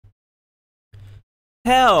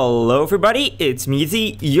Hello everybody, it's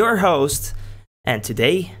me, your host, and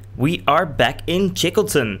today we are back in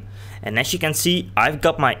Chickleton. And as you can see, I've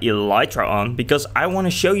got my elytra on because I want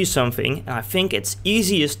to show you something, and I think it's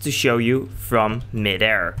easiest to show you from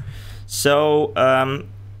midair. So,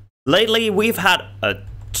 lately we've had a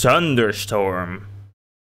thunderstorm.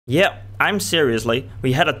 Yeah, I'm seriously,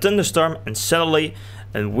 we had a thunderstorm and suddenly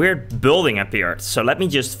a weird building appeared. So let me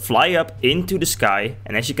just fly up into the sky,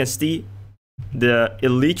 and as you can see, the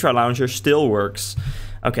elytra launcher still works.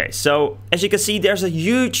 Okay, so as you can see, there's a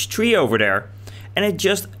huge tree over there, and it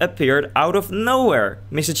just appeared out of nowhere.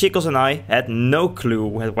 Mr. Chickles and I had no clue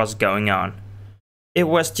what was going on. It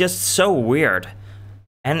was just so weird.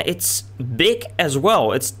 And it's big as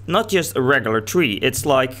well. It's not just a regular tree. It's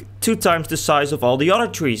like 2 times the size of all the other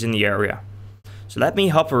trees in the area. So let me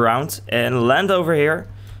hop around and land over here.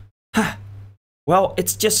 Well,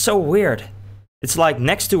 it's just so weird. It's like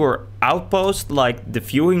next to our outpost, like the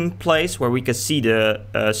viewing place where we can see the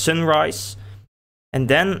sunrise. And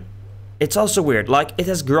then it's also weird, like it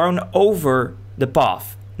has grown over the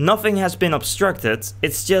path. Nothing has been obstructed.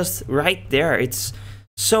 It's just right there. It's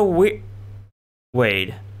so weird.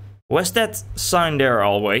 Wait, was that sign there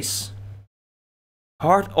always?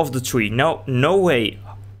 Heart of the tree. No, no way.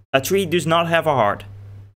 A tree does not have a heart.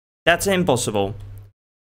 That's impossible.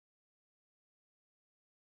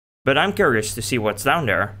 But I'm curious to see what's down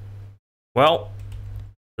there. Well,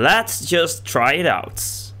 let's just try it out.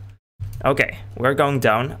 Okay, we're going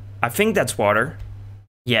down. I think that's water.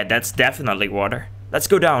 Yeah, that's definitely water. Let's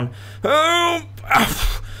go down.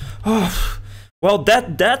 Well,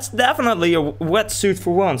 that's definitely a wetsuit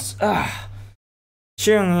for once.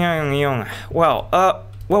 Well,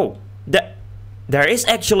 whoa. There is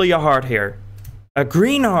actually a heart here. A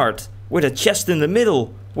green heart with a chest in the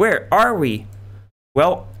middle. Where are we?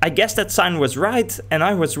 Well, I guess that sign was right and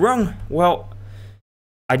I was wrong. Well,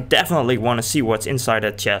 I definitely want to see what's inside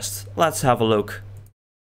that chest. Let's have a look.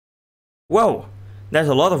 Whoa, there's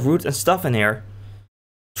a lot of root and stuff in here.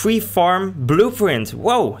 Tree farm blueprint.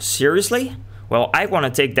 Whoa, seriously? Well, I want to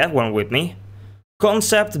take that one with me.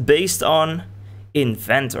 Concept based on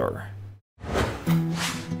INVENTOR.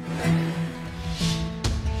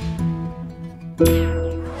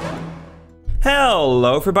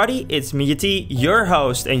 Hello everybody, it's me, your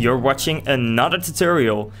host, and you're watching another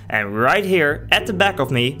tutorial. And right here at the back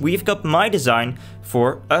of me, we've got my design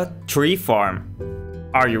for a tree farm.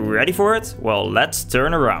 Are you ready for it? Well, let's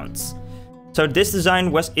turn around. So this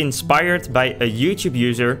design was inspired by a YouTube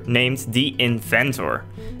user named the INVENTOR.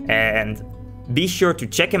 And be sure to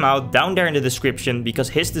check him out down there in the description because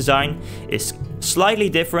his design is slightly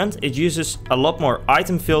different. It uses a lot more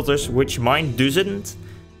item filters, which mine doesn't.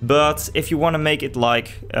 But if you want to make it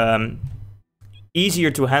like easier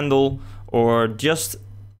to handle, or just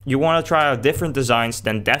you want to try out different designs,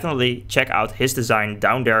 then definitely check out his design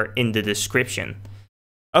down there in the description.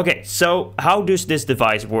 Okay, so how does this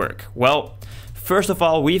device work? Well, first of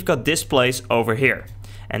all, we've got this place over here.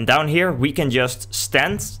 And down here we can just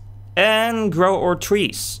stand and grow our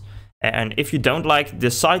trees. And if you don't like the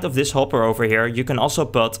side of this hopper over here, you can also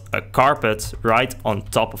put a carpet right on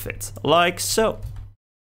top of it, like so.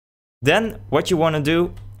 Then what you want to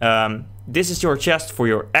do, this is your chest for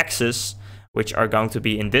your axes, which are going to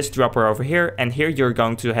be in this dropper over here. And here you're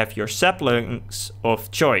going to have your saplings of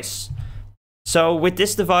choice. So with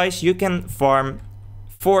this device, you can farm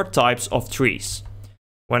 4 types of trees.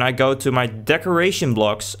 When I go to my decoration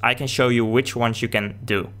blocks, I can show you which ones you can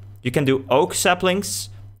do. You can do oak saplings,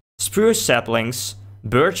 spruce saplings,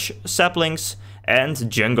 birch saplings, and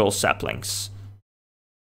jungle saplings.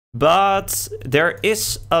 But there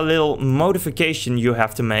is a little modification you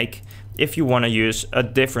have to make if you want to use a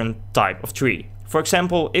different type of tree. For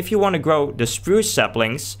example, if you want to grow the spruce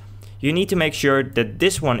saplings, you need to make sure that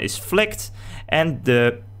this one is flicked and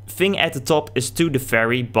the thing at the top is to the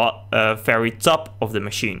very top of the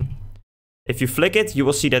machine. If you flick it, you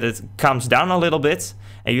will see that it comes down a little bit,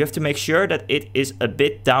 and you have to make sure that it is a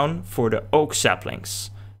bit down for the oak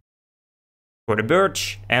saplings, for the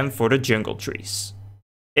birch, and for the jungle trees.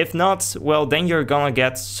 If not, well, then you're gonna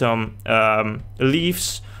get some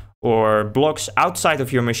leaves or blocks outside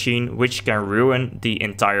of your machine, which can ruin the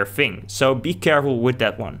entire thing. So be careful with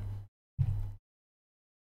that one.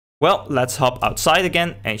 Well, let's hop outside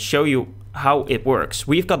again and show you how it works.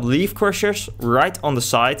 We've got leaf crushers right on the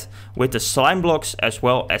side with the slime blocks as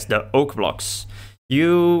well as the oak blocks.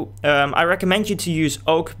 I recommend you to use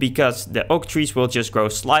oak because the oak trees will just grow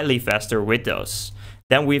slightly faster with those.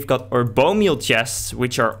 Then we've got our bone meal chests,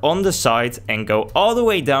 which are on the side and go all the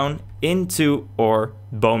way down into our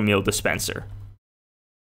bone meal dispenser.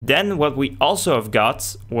 Then what we also have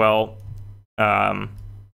got, well,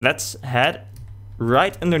 let's head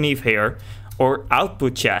right underneath here, or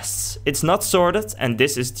output chests. It's not sorted, and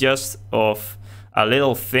this is just of a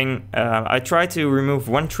little thing. I tried to remove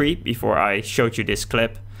one tree before I showed you this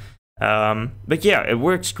clip, but yeah, it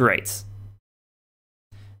works great.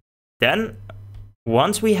 Then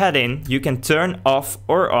once we head in, you can turn off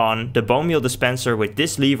or on the bone meal dispenser with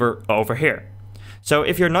this lever over here. So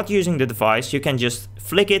if you're not using the device, you can just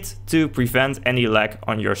flick it to prevent any lag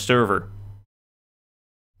on your server.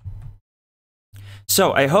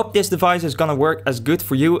 So I hope this device is gonna work as good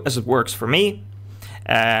for you as it works for me.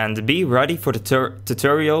 And be ready for the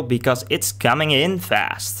tutorial, because it's coming in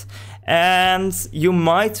fast. And you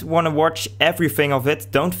might want to watch everything of it.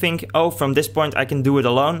 Don't think, oh, from this point I can do it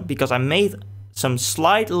alone, because I made some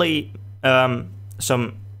some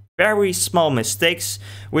very small mistakes,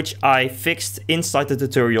 which I fixed inside the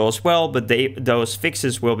tutorial as well, but those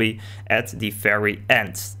fixes will be at the very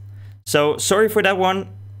end. So sorry for that one,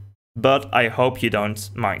 but I hope you don't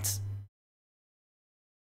mind.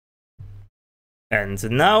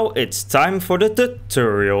 And now it's time for the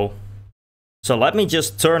tutorial. So let me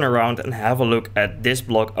just turn around and have a look at this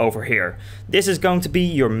block over here. This is going to be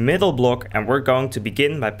your middle block, and we're going to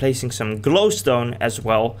begin by placing some glowstone as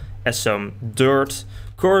well as some dirt,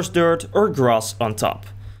 coarse dirt or grass on top.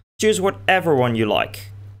 Choose whatever one you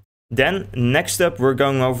like. Then next up we're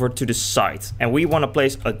going over to the side, and we want to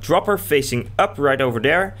place a dropper facing up right over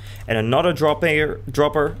there, and another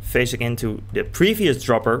dropper facing into the previous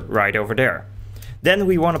dropper right over there. Then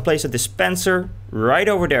we want to place a dispenser right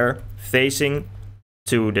over there, facing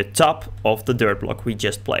to the top of the dirt block we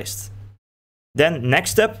just placed. Then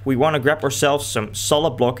next up, we want to grab ourselves some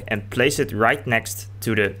solid block and place it right next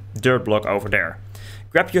to the dirt block over there.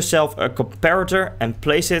 Grab yourself a comparator and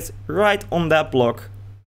place it right on that block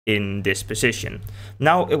in this position.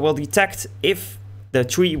 Now it will detect if the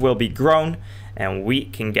tree will be grown, and we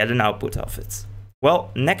can get an output of it.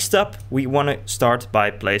 Well, next up, we want to start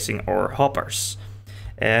by placing our hoppers.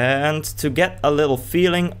 And to get a little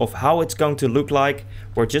feeling of how it's going to look like,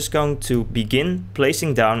 we're just going to begin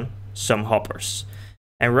placing down some hoppers.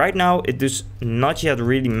 And right now it does not yet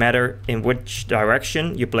really matter in which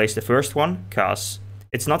direction you place the first one, because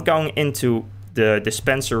it's not going into the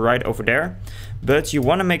dispenser right over there. But you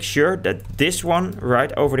want to make sure that this one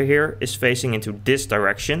right over here is facing into this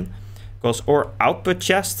direction, because our output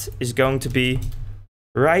chest is going to be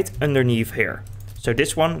right underneath here. So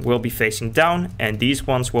this one will be facing down, and these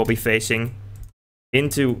ones will be facing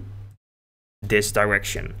into this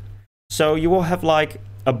direction. So you will have like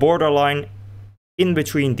a borderline in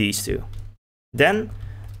between these two. Then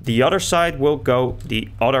the other side will go the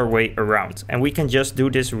other way around, and we can just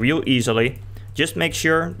do this real easily. Just make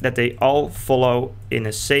sure that they all follow in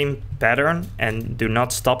the same pattern and do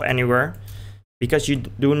not stop anywhere, because you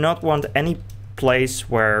do not want any place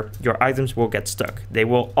where your items will get stuck. They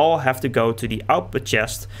will all have to go to the output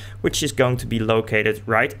chest, which is going to be located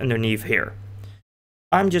right underneath here.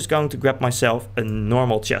 I'm just going to grab myself a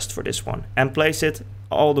normal chest for this one and place it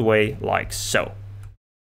all the way like so.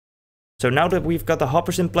 So now that we've got the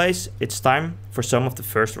hoppers in place, it's time for some of the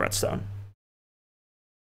first redstone.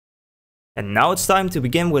 And now it's time to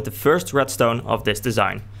begin with the first redstone of this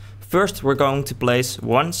design. First, we're going to place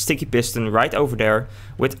one sticky piston right over there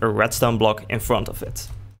with a redstone block in front of it.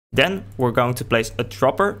 Then we're going to place a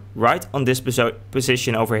dropper right on this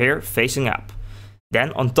position over here, facing up.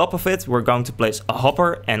 Then on top of it, we're going to place a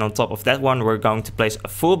hopper, and on top of that one, we're going to place a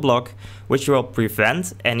full block, which will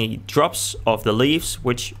prevent any drops of the leaves,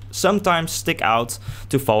 which sometimes stick out,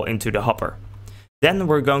 to fall into the hopper. Then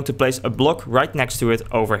we're going to place a block right next to it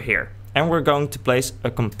over here, and we're going to place a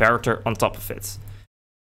comparator on top of it.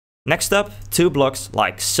 Next up, 2 blocks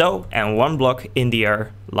like so, and 1 block in the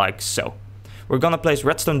air like so. We're gonna place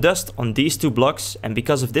redstone dust on these 2 blocks, and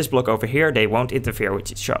because of this block over here, they won't interfere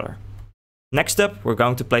with each other. Next up, we're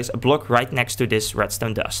going to place a block right next to this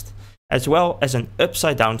redstone dust, as well as an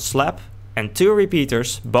upside down slab and 2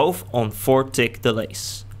 repeaters, both on 4 tick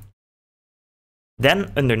delays.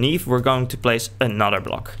 Then underneath we're going to place another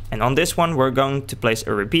block, and on this one we're going to place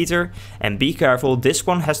a repeater, and be careful, this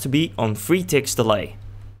one has to be on 3 ticks delay.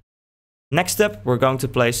 Next up, we're going to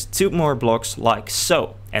place 2 more blocks like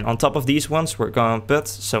so, and on top of these ones we're going to put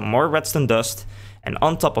some more redstone dust, and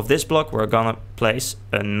on top of this block we're going to place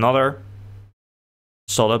another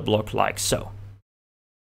solid block like so.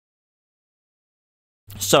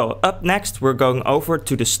 So up next we're going over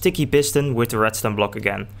to the sticky piston with the redstone block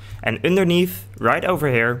again, and underneath right over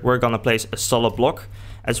here we're going to place a solid block,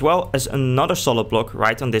 as well as another solid block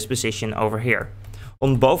right on this position over here.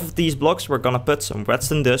 On both of these blocks we're gonna put some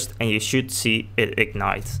redstone dust, and you should see it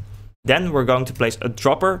ignite. Then we're going to place a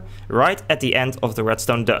dropper right at the end of the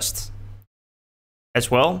redstone dust, as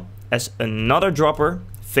well as another dropper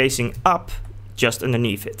facing up just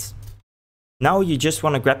underneath it. Now you just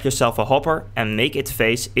want to grab yourself a hopper and make it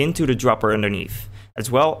face into the dropper underneath, as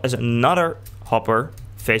well as another hopper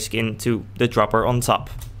facing into the dropper on top.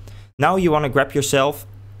 Now you want to grab yourself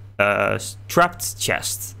a trapped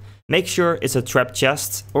chest. Make sure it's a trapped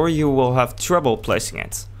chest or you will have trouble placing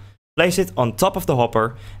it. Place it on top of the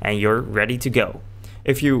hopper and you're ready to go.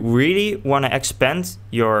 If you really want to expand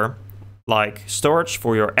your storage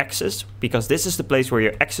for your axes, because this is the place where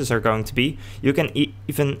your axes are going to be, you can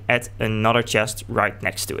even add another chest right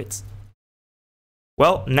next to it.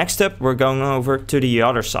 Well, next up we're going over to the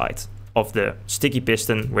other side of the sticky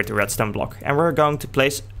piston with the redstone block, and we're going to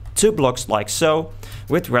place 2 blocks like so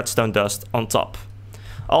with redstone dust on top.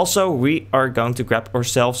 Also, we are going to grab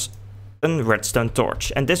ourselves a redstone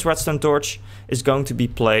torch, and this redstone torch is going to be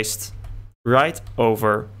placed right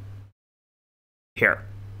over here.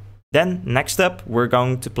 Then next up we're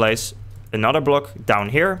going to place another block down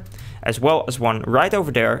here, as well as one right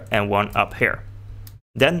over there and one up here.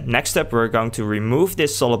 Then next up we're going to remove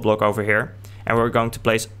this solid block over here, and we're going to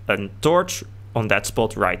place a torch on that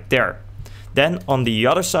spot right there. Then on the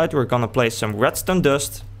other side we're going to place some redstone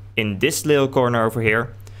dust in this little corner over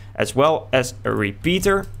here, as well as a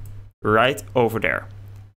repeater right over there.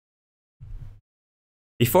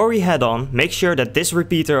 Before we head on, make sure that this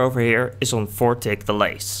repeater over here is on 4 tick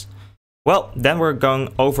delays. Well, then we're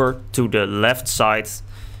going over to the left side,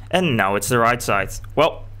 and now it's the right side.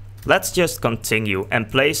 Well, let's just continue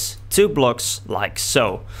and place 2 blocks like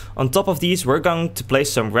so. On top of these we're going to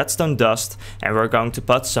place some redstone dust, and we're going to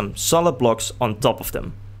put some solid blocks on top of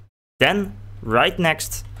them. Then right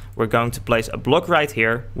next we're going to place a block right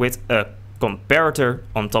here with a comparator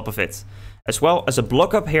on top of it, as well as a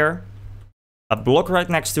block up here, a block right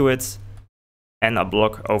next to it, and a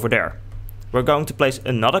block over there. We're going to place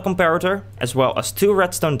another comparator, as well as 2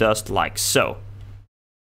 redstone dust like so.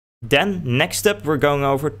 Then next up we're going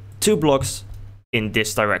over 2 blocks in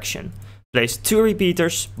this direction. Place 2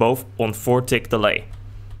 repeaters, both on 4 tick delay.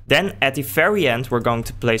 Then at the very end we're going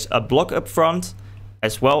to place a block up front,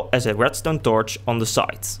 as well as a redstone torch on the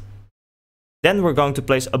side. Then we're going to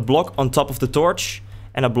place a block on top of the torch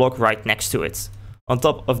and a block right next to it. On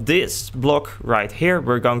top of this block right here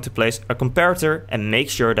we're going to place a comparator and make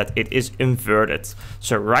sure that it is inverted.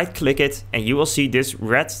 So right click it and you will see this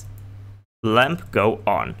red lamp go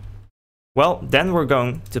on. Well, then we're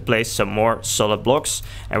going to place some more solid blocks,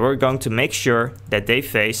 and we're going to make sure that they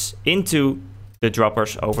face into the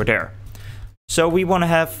droppers over there. So we want to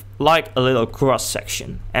have like a little cross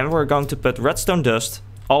section, and we're going to put redstone dust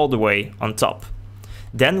all the way on top.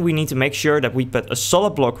 Then we need to make sure that we put a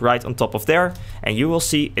solid block right on top of there, and you will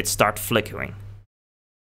see it start flickering.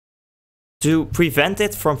 To prevent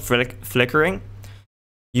it from flickering,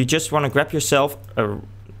 you just want to grab yourself a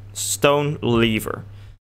stone lever.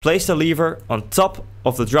 Place the lever on top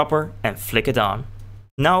of the dropper and flick it on.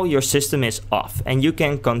 Now your system is off and you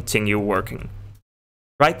can continue working.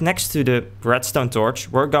 Right next to the redstone torch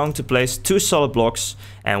we're going to place 2 solid blocks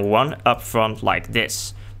and 1 up front like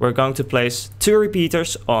this. We're going to place 2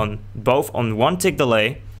 repeaters on both on 1 tick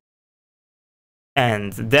delay.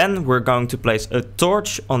 And then we're going to place a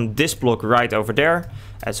torch on this block right over there,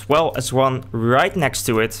 as well as one right next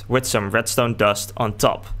to it with some redstone dust on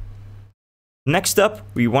top. Next up,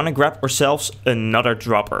 we want to grab ourselves another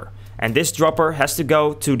dropper, and this dropper has to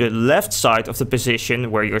go to the left side of the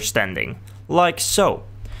position where you're standing, like so.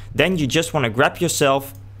 Then you just want to grab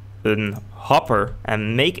yourself a hopper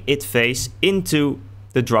and make it face into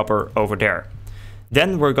the dropper over there.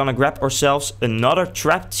 Then we're gonna grab ourselves another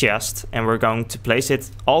trapped chest and we're going to place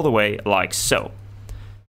it all the way like so.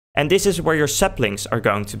 And this is where your saplings are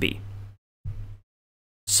going to be.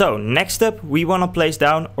 So next up we want to place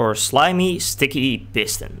down our slimy sticky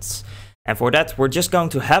pistons, and for that we're just going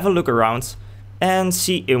to have a look around and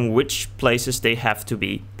see in which places they have to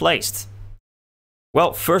be placed.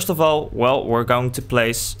 Well, first of all, we're going to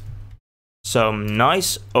place some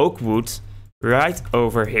nice oak wood right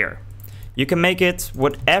over here. You can make it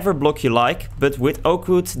whatever block you like, but with oak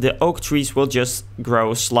wood the oak trees will just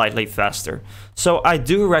grow slightly faster, so I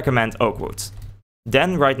do recommend oak wood.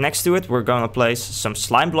 Then right next to it we're gonna place some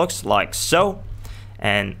slime blocks like so,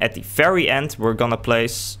 and at the very end we're gonna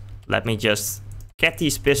place, let me just get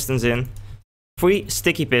these pistons in, 3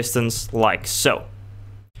 sticky pistons like so.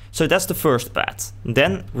 So that's the first pad.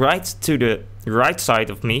 Then right to the right side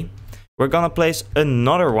of me we're gonna place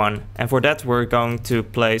another one, and for that we're going to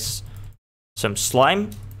place some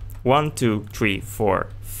slime, 1, 2, 3, 4,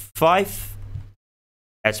 5,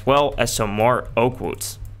 as well as some more oak wood.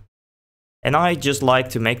 And I just like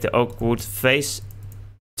to make the oak wood face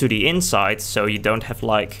to the inside, so you don't have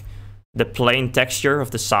like the plain texture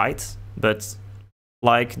of the side, but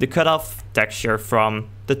like the cut-off texture from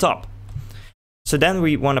the top. So then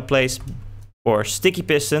we want to place our sticky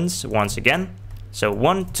pistons once again. So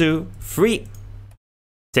 1, 2, 3.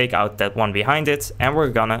 Take out that one behind it, and we're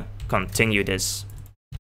gonna continue this.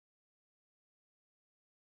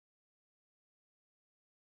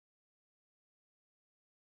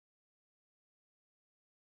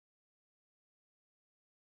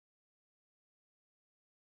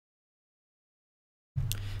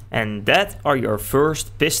 And that are your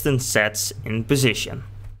first piston sets in position.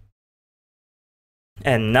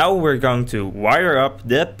 And now we're going to wire up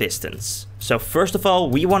the pistons. So first of all,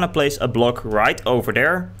 we want to place a block right over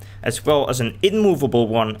there, as well as an immovable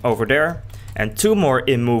one over there, and 2 more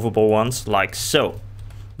immovable ones like so.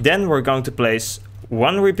 Then we're going to place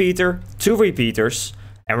 1 repeater, 2 repeaters,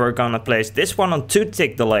 and we're going to place this one on 2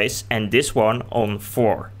 tick delays and this one on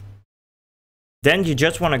 4. Then you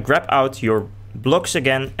just want to grab out your blocks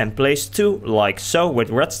again and place 2 like so with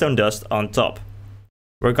redstone dust on top.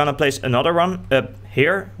 We're gonna place another one up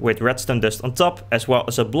here with redstone dust on top, as well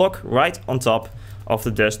as a block right on top of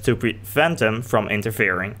the dust to prevent them from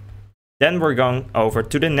interfering. Then we're going over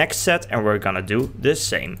to the next set and we're gonna do the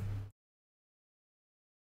same.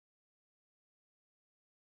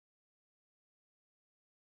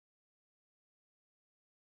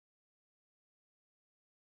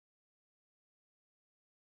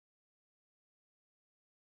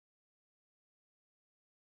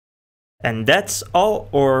 And that's all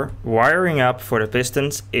our wiring up for the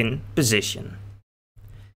pistons in position.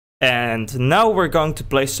 And now we're going to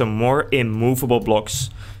place some more immovable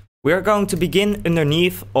blocks. We are going to begin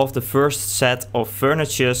underneath of the first set of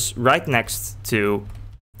furnaces right next to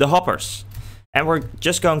the hoppers. And we're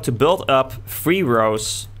just going to build up 3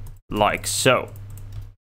 rows like so.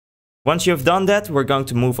 Once you've done that, we're going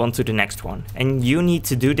to move on to the next one. And you need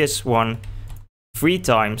to do this one 3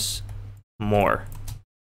 times more.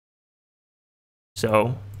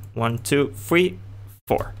 So 1, 2, 3,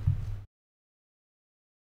 4.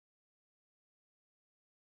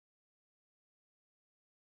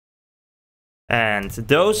 And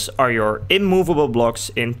those are your immovable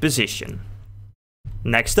blocks in position.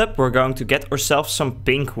 Next up, we're going to get ourselves some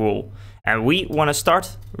pink wool. And we want to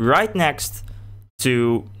start right next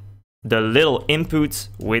to the little input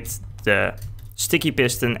with the sticky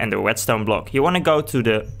piston and the redstone block. You want to go to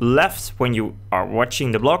the left when you are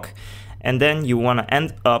watching the block. And then you want to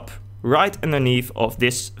end up right underneath of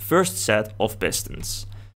this first set of pistons.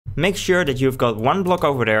 Make sure that you've got 1 block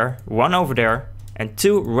over there, 1 over there, and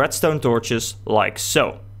 2 redstone torches like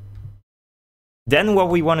so. Then what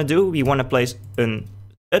we want to do, we want to place an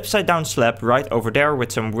upside down slab right over there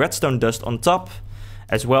with some redstone dust on top,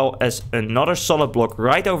 as well as another solid block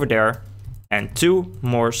right over there, and 2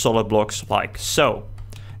 more solid blocks like so.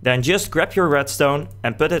 Then just grab your redstone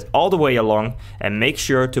and put it all the way along, and make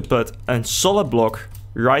sure to put a solid block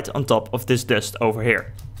right on top of this dust over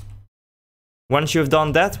here. Once you've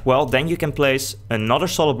done that, well, then you can place another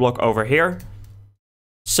solid block over here.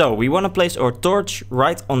 So we want to place our torch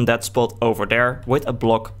right on that spot over there with a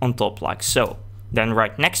block on top like so. Then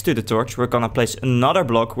right next to the torch, we're gonna place another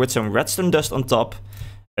block with some redstone dust on top.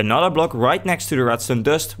 Another block right next to the redstone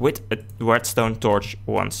dust with a redstone torch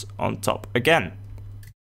once on top again.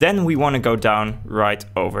 Then we want to go down right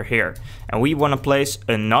over here. And we want to place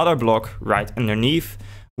another block right underneath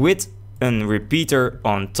with a repeater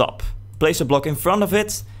on top. Place a block in front of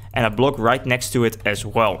it and a block right next to it as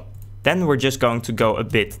well. Then we're just going to go a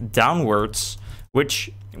bit downwards,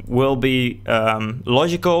 which will be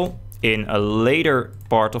logical in a later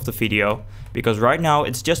part of the video. Because right now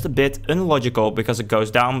it's just a bit unlogical because it goes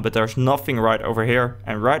down, but there's nothing right over here.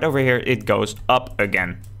 And right over here it goes up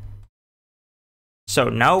again. So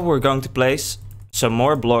now we're going to place some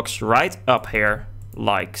more blocks right up here,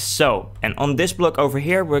 like so. And on this block over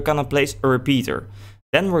here, we're gonna place a repeater.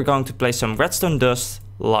 Then we're going to place some redstone dust,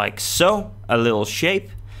 like so, a little shape,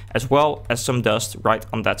 as well as some dust right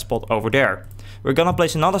on that spot over there. We're gonna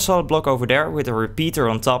place another solid block over there with a repeater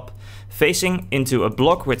on top, facing into a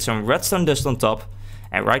block with some redstone dust on top.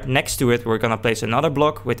 And right next to it, we're gonna place another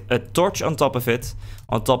block with a torch on top of it.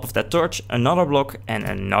 On top of that torch, another block and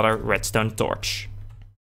another redstone torch.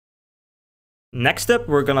 Next up,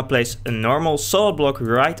 we're gonna place a normal solid block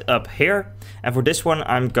right up here. And for this one,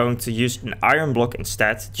 I'm going to use an iron block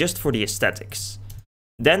instead, just for the aesthetics.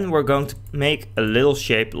 Then we're going to make a little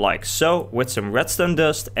shape like so, with some redstone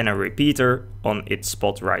dust and a repeater on its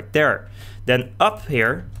spot right there. Then up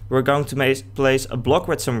here, we're going to place a block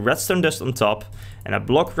with some redstone dust on top, and a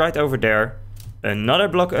block right over there, another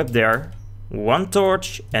block up there, one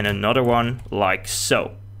torch and another one like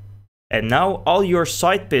so. And now all your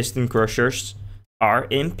side piston crushers are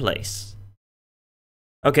in place.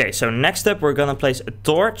 Okay, so next up we're gonna place a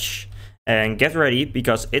torch, and get ready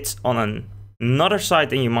because it's on another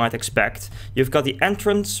side than you might expect. You've got the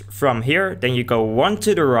entrance from here, then you go one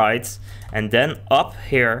to the right, and then up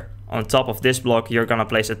here on top of this block you're gonna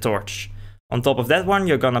place a torch. On top of that one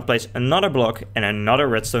you're gonna place another block and another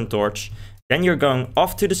redstone torch. Then you're going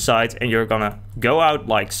off to the side and you're gonna go out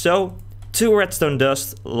like so. 2 redstone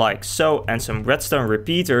dust like so, and some redstone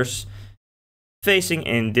repeaters facing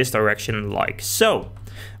in this direction like so.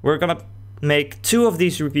 We're gonna make 2 of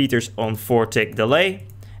these repeaters on 4 tick delay,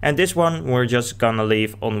 and this one we're just gonna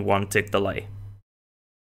leave on 1 tick delay.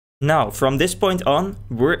 Now from this point on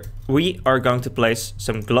we are going to place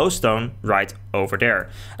some glowstone right over there,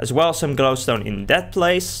 as well as some glowstone in that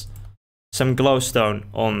place, some glowstone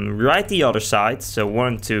on right the other side, so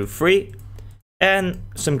 1, 2, 3, and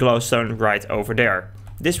some glowstone right over there.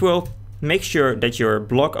 This will make sure that your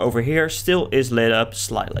block over here still is lit up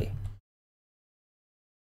slightly.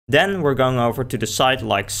 Then we're going over to the side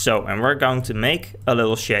like so, and we're going to make a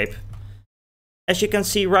little shape, as you can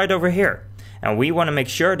see right over here. And we want to make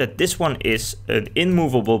sure that this one is an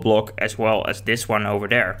immovable block as well as this one over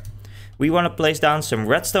there. We want to place down some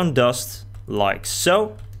redstone dust like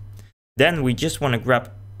so. Then we just want to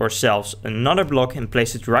grab ourselves another block and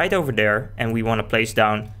place it right over there, and we want to place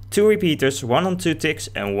down 2 repeaters, 1 on 2 ticks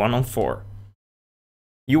and 1 on 4.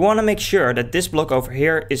 You want to make sure that this block over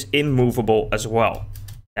here is immovable as well.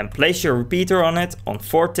 And place your repeater on it on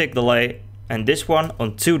 4 tick delay, and this one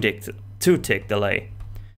on 2 tick delay.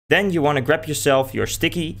 Then you want to grab yourself your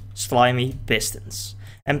sticky, slimy pistons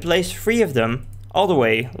and place 3 of them all the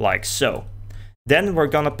way like so. Then we're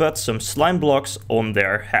gonna put some slime blocks on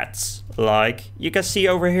their heads, like you can see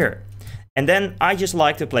over here. And then I just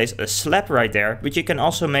like to place a slab right there, but you can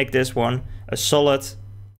also make this one a solid,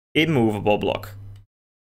 immovable block.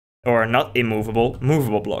 Or not immovable,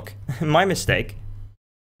 movable block. My mistake.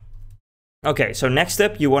 Okay, so next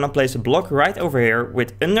up you want to place a block right over here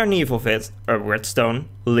with underneath of it a redstone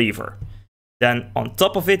lever. Then on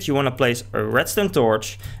top of it you want to place a redstone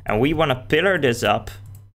torch, and we want to pillar this up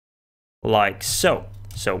like so.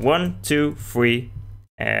 So 1, 2, 3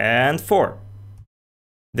 and 4.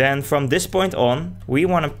 Then from this point on we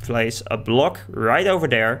want to place a block right over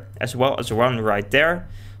there, as well as one right there,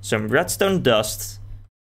 some redstone dust,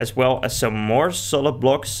 as well as some more solid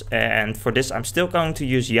blocks, and for this I'm still going to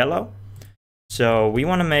use yellow. So we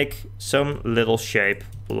want to make some little shape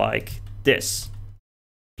like this.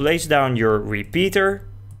 Place down your repeater,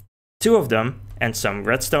 2 of them, and some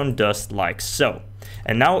redstone dust like so.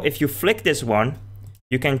 And now if you flick this one,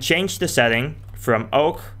 you can change the setting from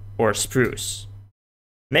oak or spruce.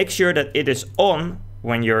 Make sure that it is on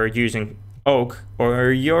when you're using oak,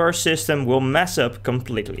 or your system will mess up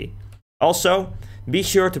completely. Also, be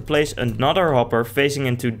sure to place another hopper facing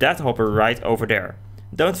into that hopper right over there.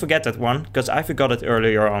 Don't forget that one, because I forgot it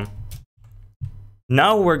earlier on.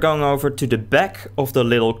 Now we're going over to the back of the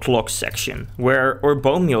little clock section, where our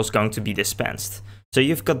bone meal is going to be dispensed. So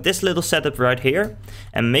you've got this little setup right here,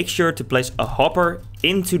 and make sure to place a hopper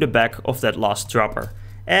into the back of that last dropper,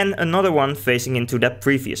 and another one facing into that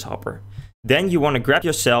previous hopper. Then you want to grab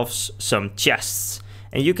yourselves some chests,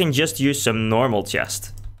 and you can just use some normal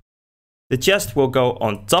chest. The chest will go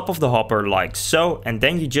on top of the hopper like so, and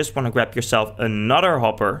then you just want to grab yourself another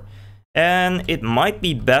hopper, and it might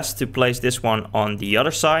be best to place this one on the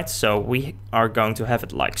other side, so we are going to have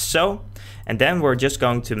it like so, and then we're just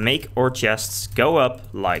going to make our chests go up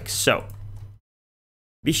like so.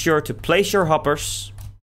 Be sure to place your hoppers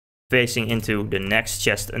facing into the next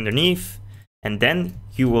chest underneath, and then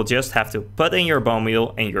you will just have to put in your bone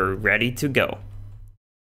meal and you're ready to go.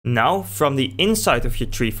 Now, from the inside of your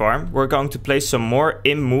tree farm, we're going to place some more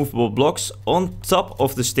immovable blocks on top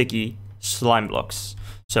of the sticky slime blocks.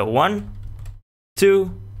 So 1,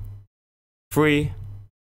 2, 3,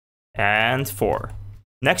 and 4.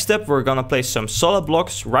 Next up, we're gonna place some solid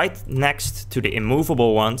blocks right next to the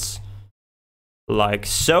immovable ones, like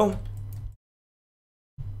so.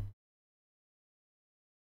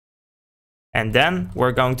 And then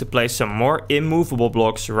we're going to place some more immovable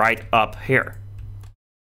blocks right up here.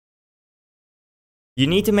 You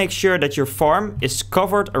need to make sure that your farm is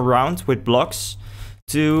covered around with blocks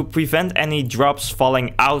to prevent any drops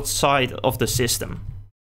falling outside of the system.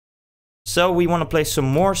 So we want to place some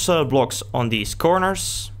more solid blocks on these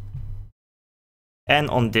corners and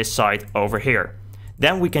on this side over here.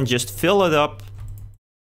 Then we can just fill it up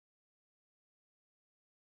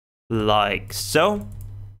like so.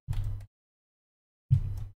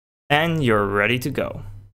 And you're ready to go.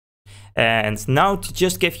 And now to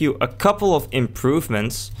just give you a couple of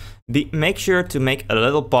improvements, make sure to make a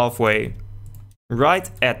little pathway right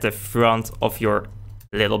at the front of your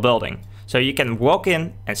little building. So you can walk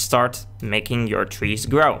in and start making your trees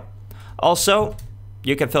grow. Also,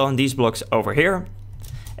 you can fill in these blocks over here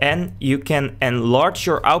and you can enlarge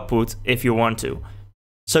your output if you want to.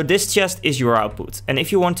 So this chest is your output, and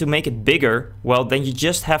if you want to make it bigger, well, then you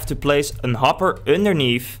just have to place a hopper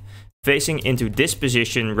underneath facing into this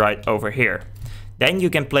position right over here. Then you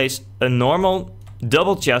can place a normal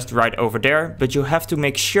double chest right over there, but you have to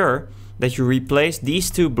make sure that you replace these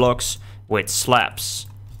two blocks with slabs.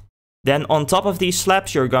 Then on top of these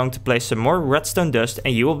slabs you're going to place some more redstone dust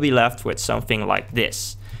and you will be left with something like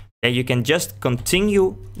this. Then you can just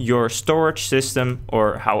continue your storage system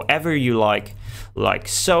or however you like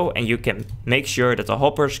so, and you can make sure that the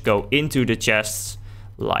hoppers go into the chests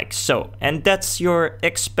like so. And that's your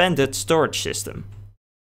expanded storage system.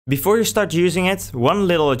 Before you start using it, one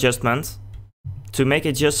little adjustment to make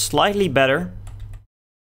it just slightly better.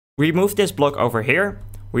 Remove this block over here,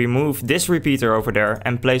 remove this repeater over there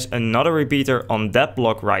and place another repeater on that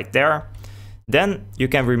block right there. Then you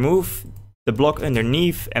can remove the block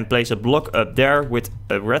underneath and place a block up there with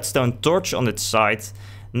a redstone torch on its side.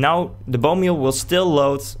 Now the bone meal will still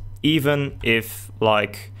load even if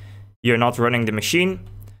you're not running the machine.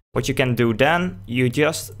 What you can do then, you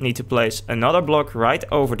just need to place another block right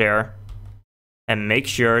over there and make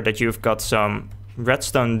sure that you've got some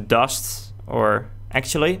redstone dust, or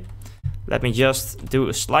actually, let me just do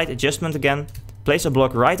a slight adjustment again. Place a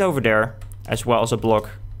block right over there as well as a block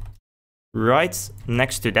right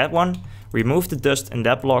next to that one. Remove the dust in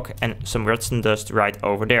that block and some redstone dust right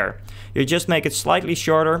over there. You just make it slightly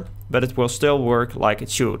shorter, but it will still work like it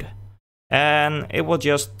should. And it will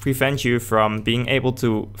just prevent you from being able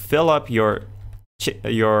to fill up your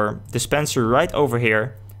dispenser right over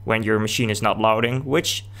here when your machine is not loading,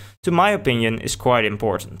 which to my opinion is quite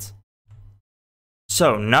important.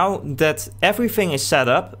 So now that everything is set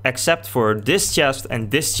up except for this chest and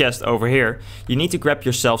this chest over here, you need to grab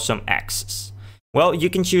yourself some axes. Well, you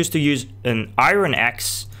can choose to use an iron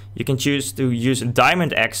axe, you can choose to use a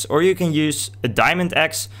diamond axe, or you can use a diamond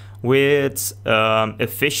axe with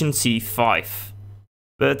efficiency 5.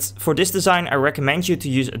 But for this design I recommend you to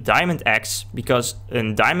use a diamond axe, because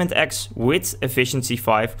a diamond axe with efficiency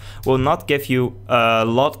 5 will not give you a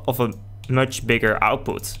lot of a much bigger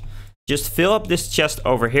output. Just fill up this chest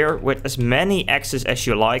over here with as many axes as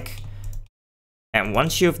you like, and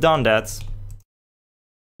once you've done that,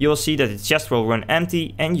 you'll see that the chest will run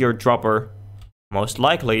empty and your dropper most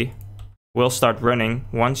likely will start running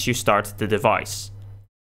once you start the device.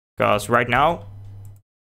 Because right now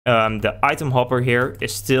the item hopper here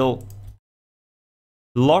is still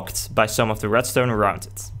locked by some of the redstone around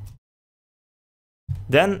it.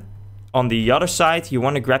 Then on the other side you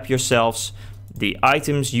want to grab yourselves the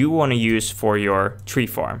items you want to use for your tree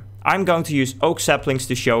farm. I'm going to use oak saplings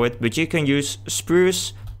to show it, but you can use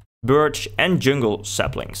spruce, birch and jungle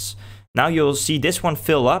saplings. Now you'll see this one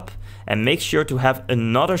fill up, and make sure to have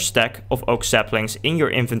another stack of oak saplings in your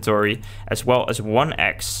inventory as well as one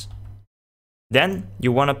axe. Then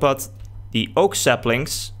you want to put the oak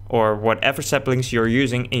saplings or whatever saplings you're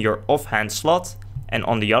using in your offhand slot, and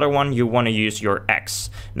on the other one you want to use your axe.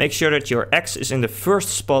 Make sure that your axe is in the first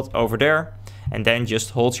spot over there and then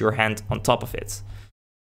just hold your hand on top of it.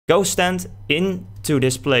 Go stand into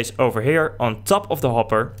this place over here on top of the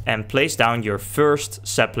hopper and place down your first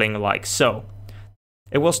sapling like so.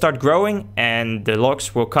 It will start growing and the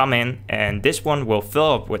logs will come in, and this one will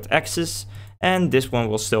fill up with axes and this one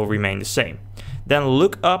will still remain the same. Then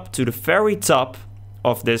look up to the very top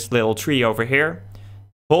of this little tree over here.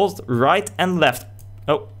 Hold right and left.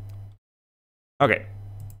 Oh, okay.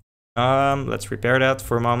 Let's repair that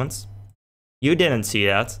for a moment. You didn't see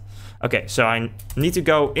that. Okay, so I need to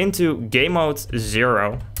go into game mode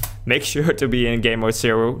 0. Make sure to be in game mode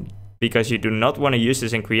 0 because you do not want to use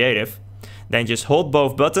this in creative. Then just hold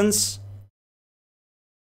both buttons.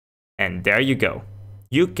 And there you go.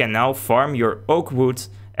 You can now farm your oak wood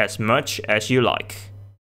as much as you like.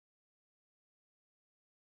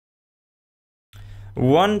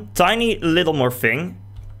 One tiny little more thing.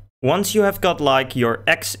 Once you have got like your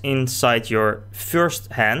axe inside your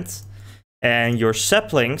first hand and your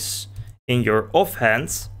saplings in your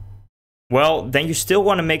offhand, well, then you still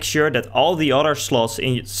want to make sure that all the other slots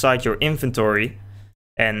inside your inventory,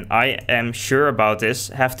 and I am sure about this,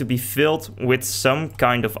 have to be filled with some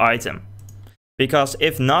kind of item. Because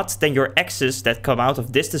if not, then your axes that come out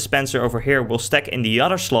of this dispenser over here will stack in the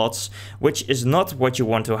other slots, which is not what you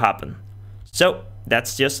want to happen. So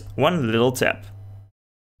that's just one little tip.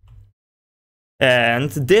 And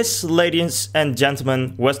this, ladies and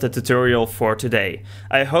gentlemen, was the tutorial for today.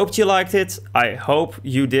 I hope you liked it. I hope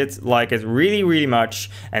you did like it really much.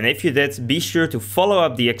 And if you did, be sure to follow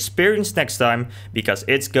up the experience next time, because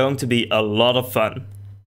it's going to be a lot of fun.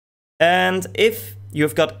 And if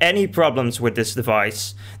you've got any problems with this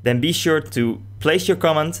device, then be sure to place your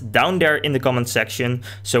comment down there in the comment section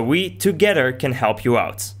so we together can help you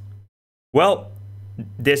out. Well,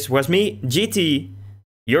 this was me, GT,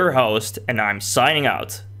 your host, and I'm signing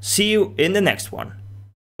out. See you in the next one.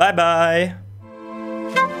 Bye bye!